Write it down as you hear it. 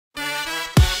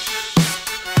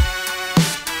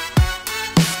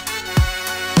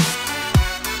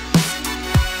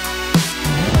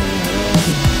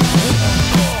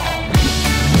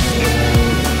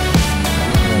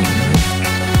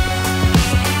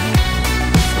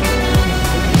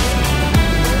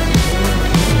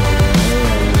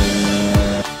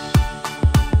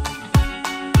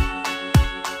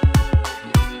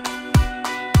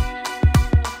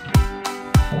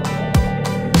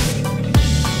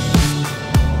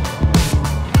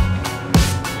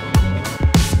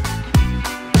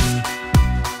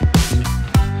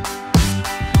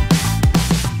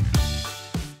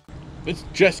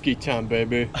Jet ski time,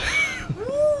 baby.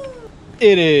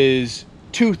 It is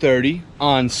 2:30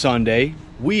 on Sunday.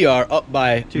 We are up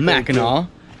by Mackinac,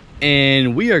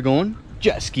 and we are going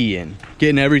jet skiing.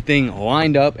 Getting everything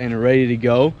lined up and ready to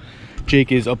go.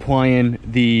 Jake is applying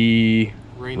the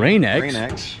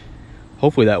Rain-X.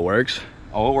 Hopefully that works.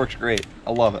 Oh, it works great.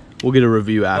 I love it. We'll get a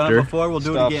review after. Done it before, we'll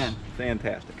do it again.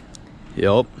 Fantastic.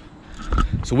 Yep.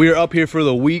 So we are up here for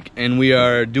the week, and we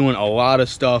are doing a lot of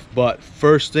stuff, but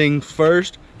first thing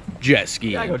first, jet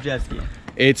skiing. Gotta go jet skiing.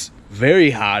 It's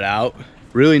very hot out,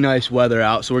 really nice weather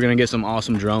out, so we're gonna get some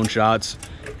awesome drone shots.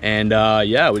 And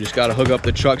yeah, we just gotta hook up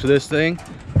the truck to this thing,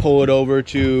 pull it over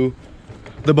to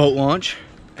the boat launch,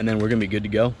 and then we're gonna be good to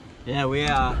go. Yeah, we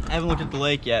haven't looked at the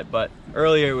lake yet, but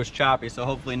earlier it was choppy, so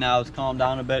hopefully now it's calmed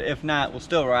down a bit. If not, we'll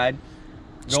still ride.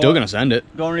 Still gonna send it.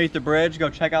 Go underneath the bridge, go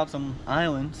check out some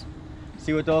islands,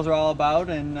 see what those are all about,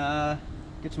 and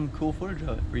get some cool footage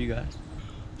of it for you guys.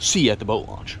 See you at the boat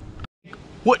launch.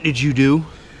 What did you do?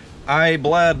 I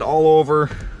bled all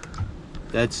over.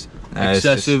 That's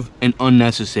excessive and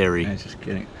unnecessary. I'm just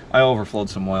kidding. I overflowed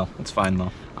some oil. It's fine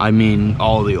though. I mean,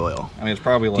 all the oil. I mean, it's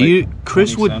probably like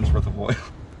Chris 20 cents worth of oil.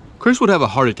 Chris would have a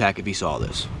heart attack if he saw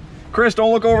this. Chris,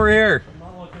 don't look over here. I'm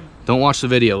not looking. Don't watch the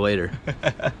video later.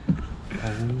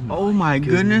 Oh my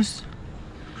goodness.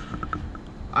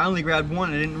 I only grabbed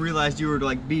one. I didn't realize you were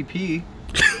like BP.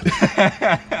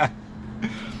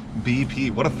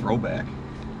 BP, what a throwback.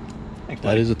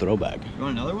 That is a throwback. You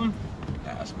want another one?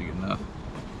 Yeah, that's big enough.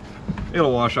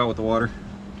 It'll wash out with the water.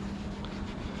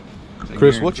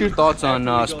 Chris, what's your thoughts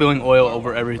on spilling oil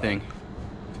over everything?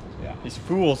 Yeah. These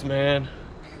fools, man.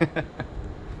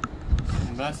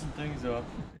 Messing things up.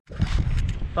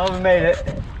 Well, we made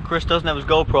it. Chris doesn't have his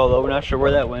GoPro though. We're not sure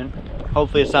where that went.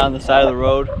 Hopefully it's on the side of the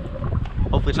road.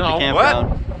 Hopefully it's at the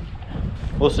campground.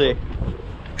 We'll see.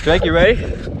 Drake, you ready?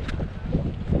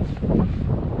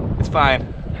 It's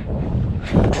fine.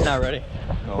 It's not ready.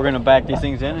 No. We're gonna back these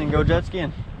things in and go jet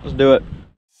skiing. Let's do it.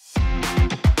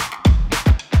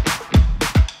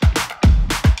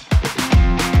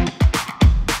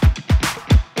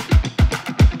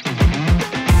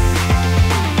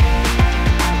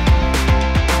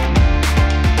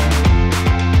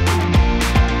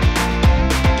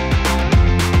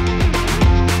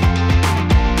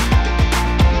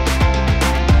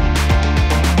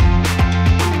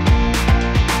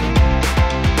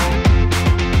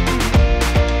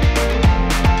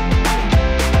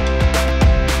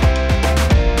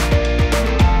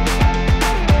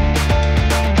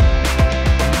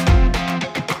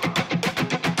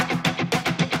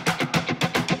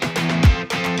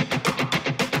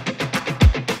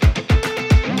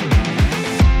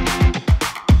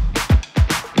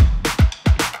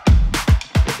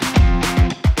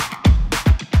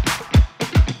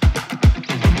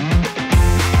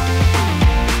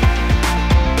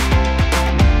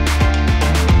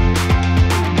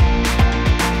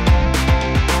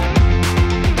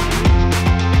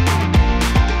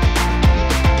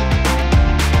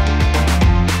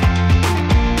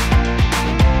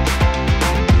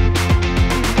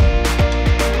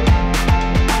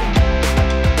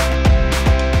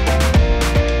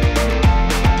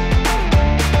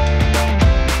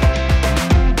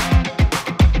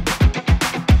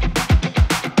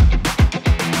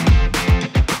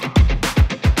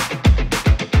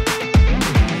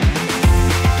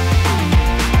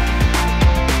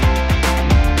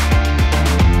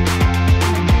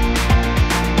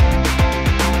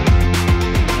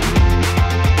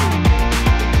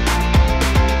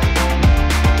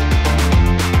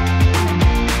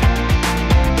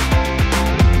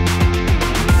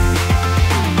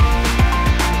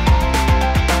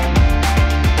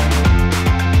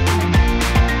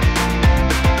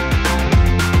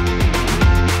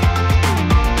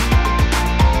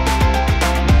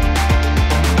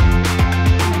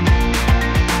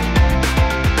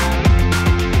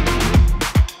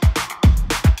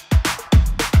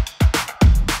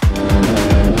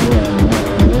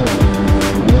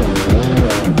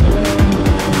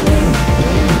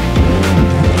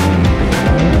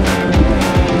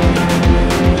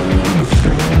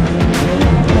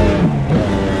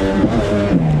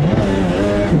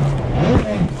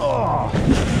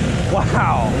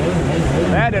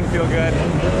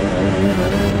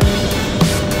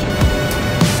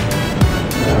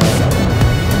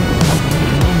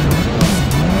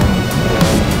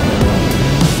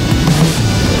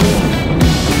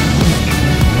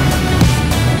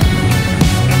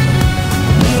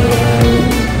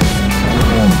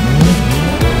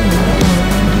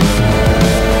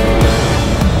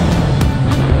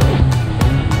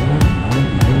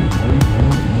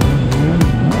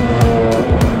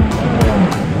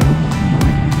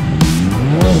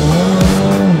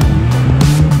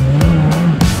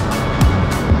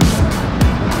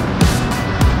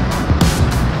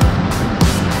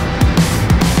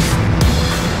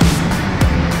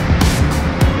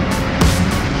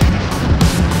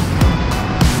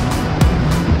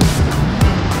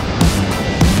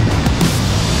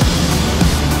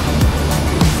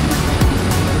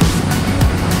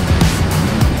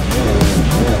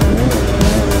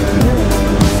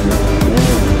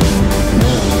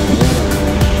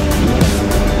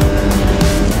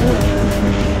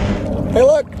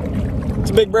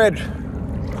 big bridge.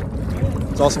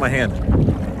 It's also my hand.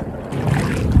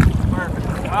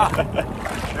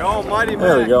 The almighty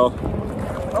There we Mac. go.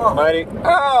 Oh. Mighty.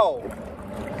 Ow!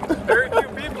 Very few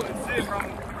people can see it from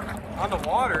on the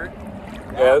water.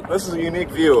 Yeah, this is a unique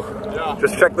view. Yeah.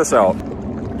 Just check this out.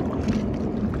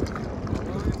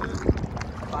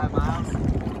 5 miles.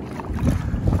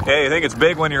 Hey, you think it's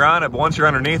big when you're on it, but once you're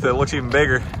underneath it, it looks even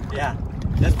bigger. Yeah,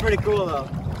 that's pretty cool though.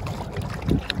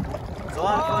 It's a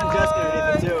lot of fun jet skiing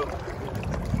underneath it too.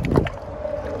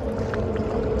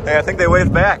 Hey, I think they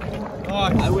waved back.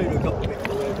 I waved a couple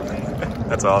people away from me.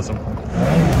 That's awesome.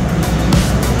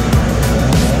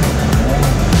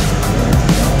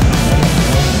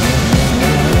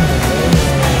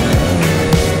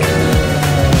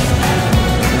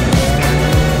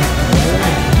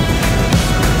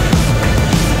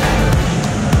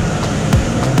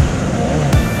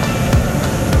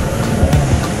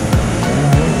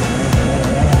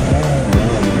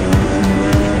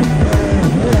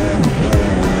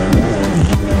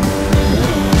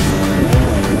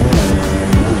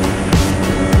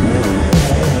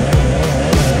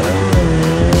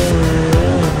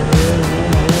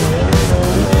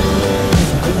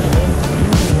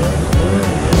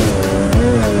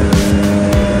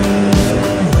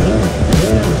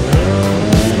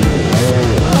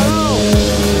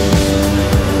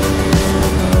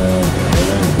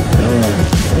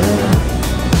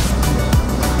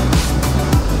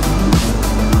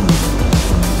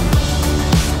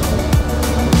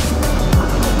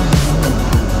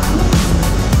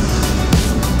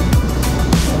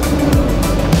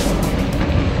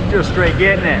 Just straight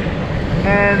getting it.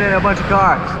 And then a bunch of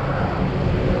cars.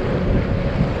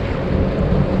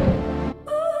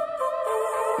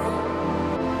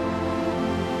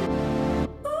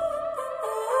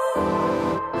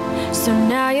 So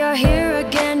now you're here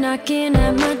again, knocking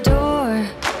at my door.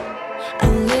 A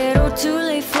little too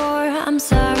late for, I'm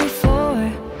sorry for.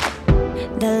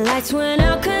 The lights went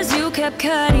out cause you kept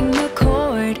cutting the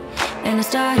cord. And I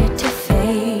started to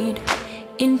fade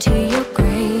into your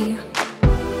gray.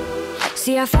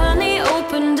 See, I finally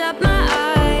opened up my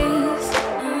eyes,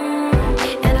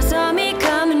 and I saw me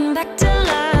coming back to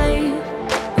life.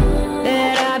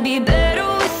 That I'd be better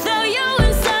without you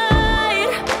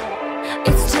inside.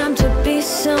 It's time to be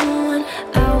someone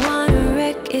I wanna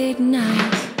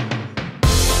recognize.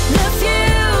 The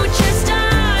future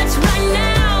starts right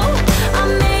now. I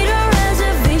made a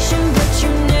reservation, but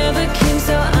you never came,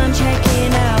 so I'm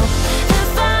checking out. The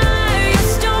fire you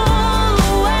stole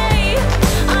away,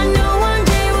 I know one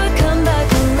day we'll come back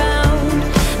around.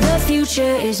 The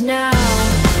future is now.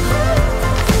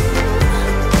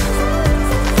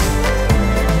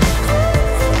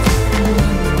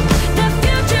 The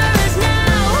future is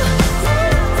now.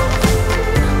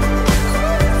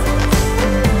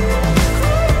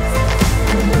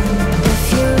 The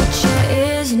future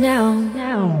is now.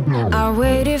 I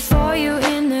waited for you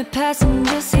in the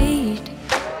passenger seat.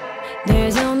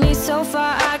 There's only so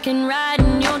far I can ride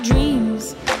in your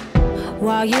dreams.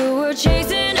 While you were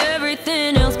chasing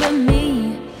everything else but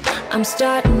me, I'm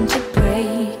starting to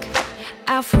break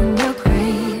out from your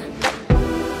gray.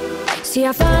 See,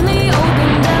 I finally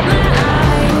opened up my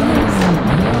eyes.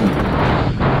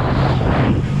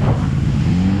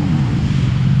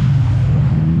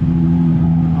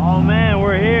 Oh man,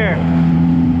 we're here.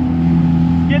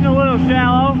 Getting a little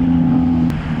shallow.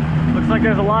 Looks like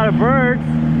there's a lot of birds.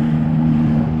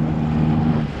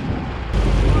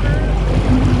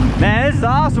 Man, this is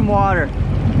awesome water.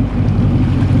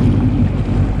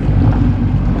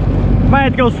 Might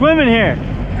have to go swimming here.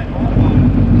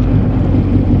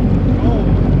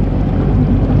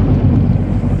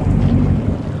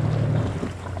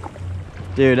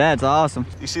 Dude, that's awesome.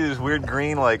 You see these weird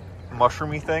green, like,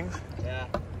 mushroomy things? Yeah.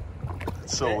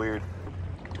 It's so weird.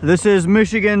 This is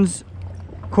Michigan's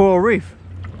coral reef.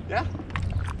 Yeah.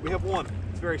 We have one.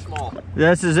 It's very small.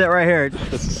 This is it right here.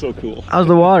 This is so cool. How's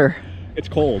the water? It's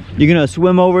cold. You gonna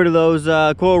swim over to those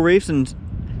coral reefs and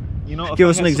You know, give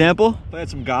us an example? If I had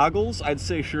some goggles, I'd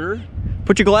say sure.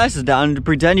 Put your glasses down to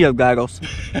pretend you have goggles.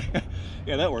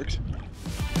 Yeah, that works.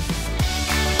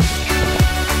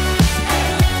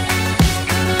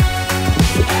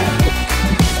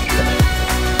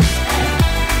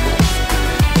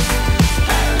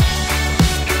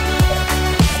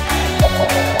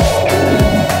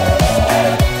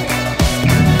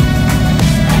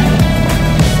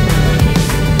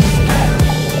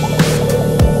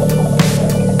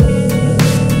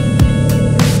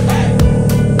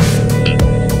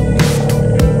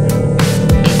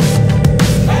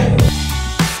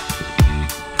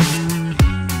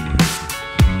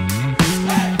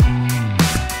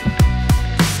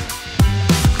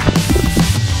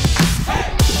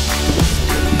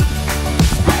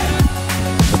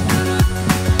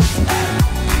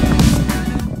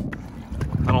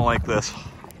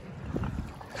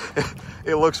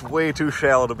 It looks way too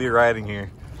shallow to be riding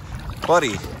here.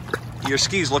 Buddy, your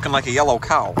ski's looking like a yellow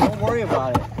cow. Don't worry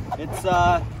about it.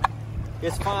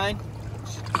 It's fine.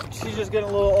 She's just getting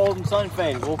a little old and sun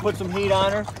faded. We'll put some heat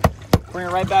on her, bring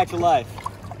her right back to life.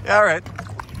 Yeah, all right.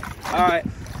 All right,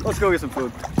 let's go get some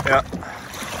food. Yeah.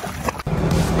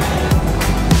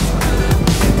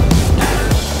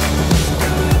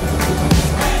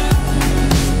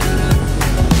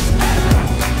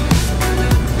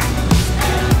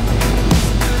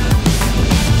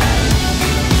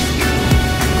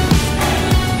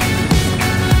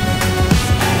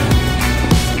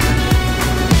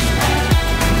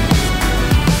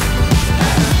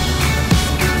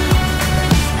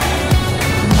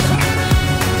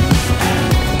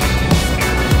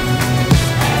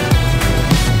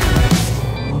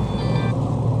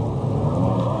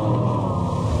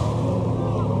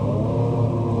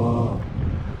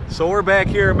 So we're back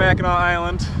here at Mackinac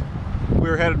Island. We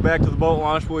were headed back to the boat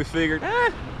launch, but we figured,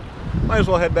 might as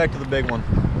well head back to the big one.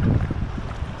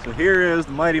 So here is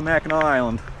the mighty Mackinac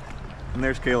Island. And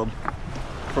there's Caleb,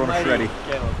 throwing a shreddy.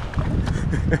 Caleb.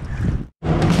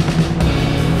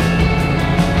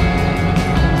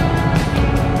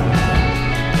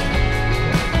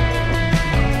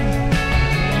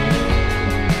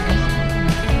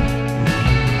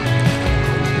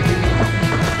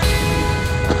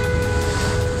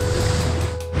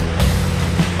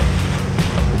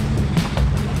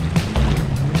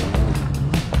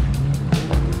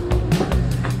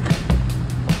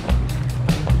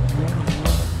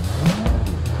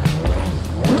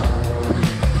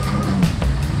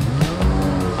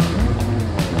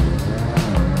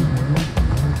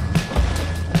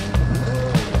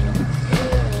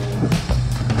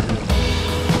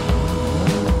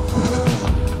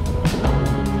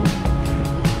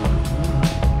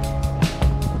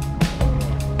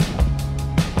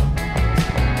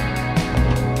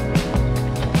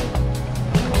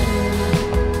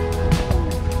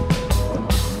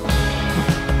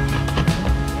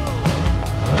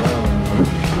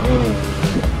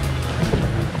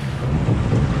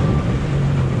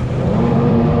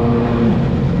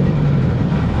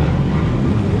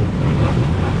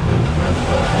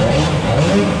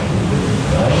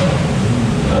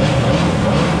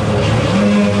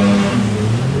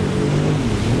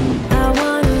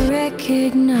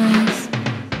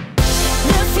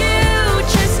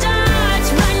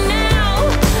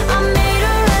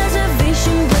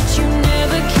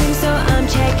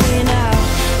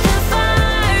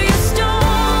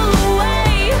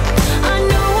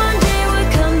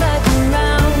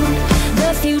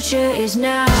 Is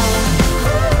now.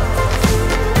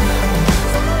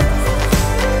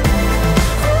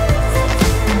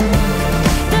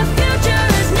 The future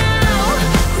is now.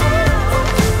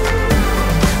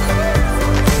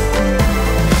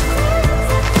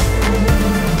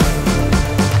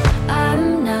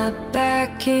 I'm not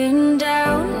backing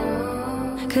down,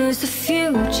 'cause the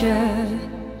future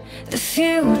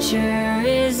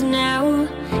is now.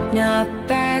 Not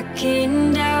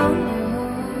backing down,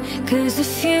 'cause the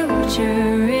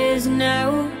future is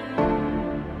now.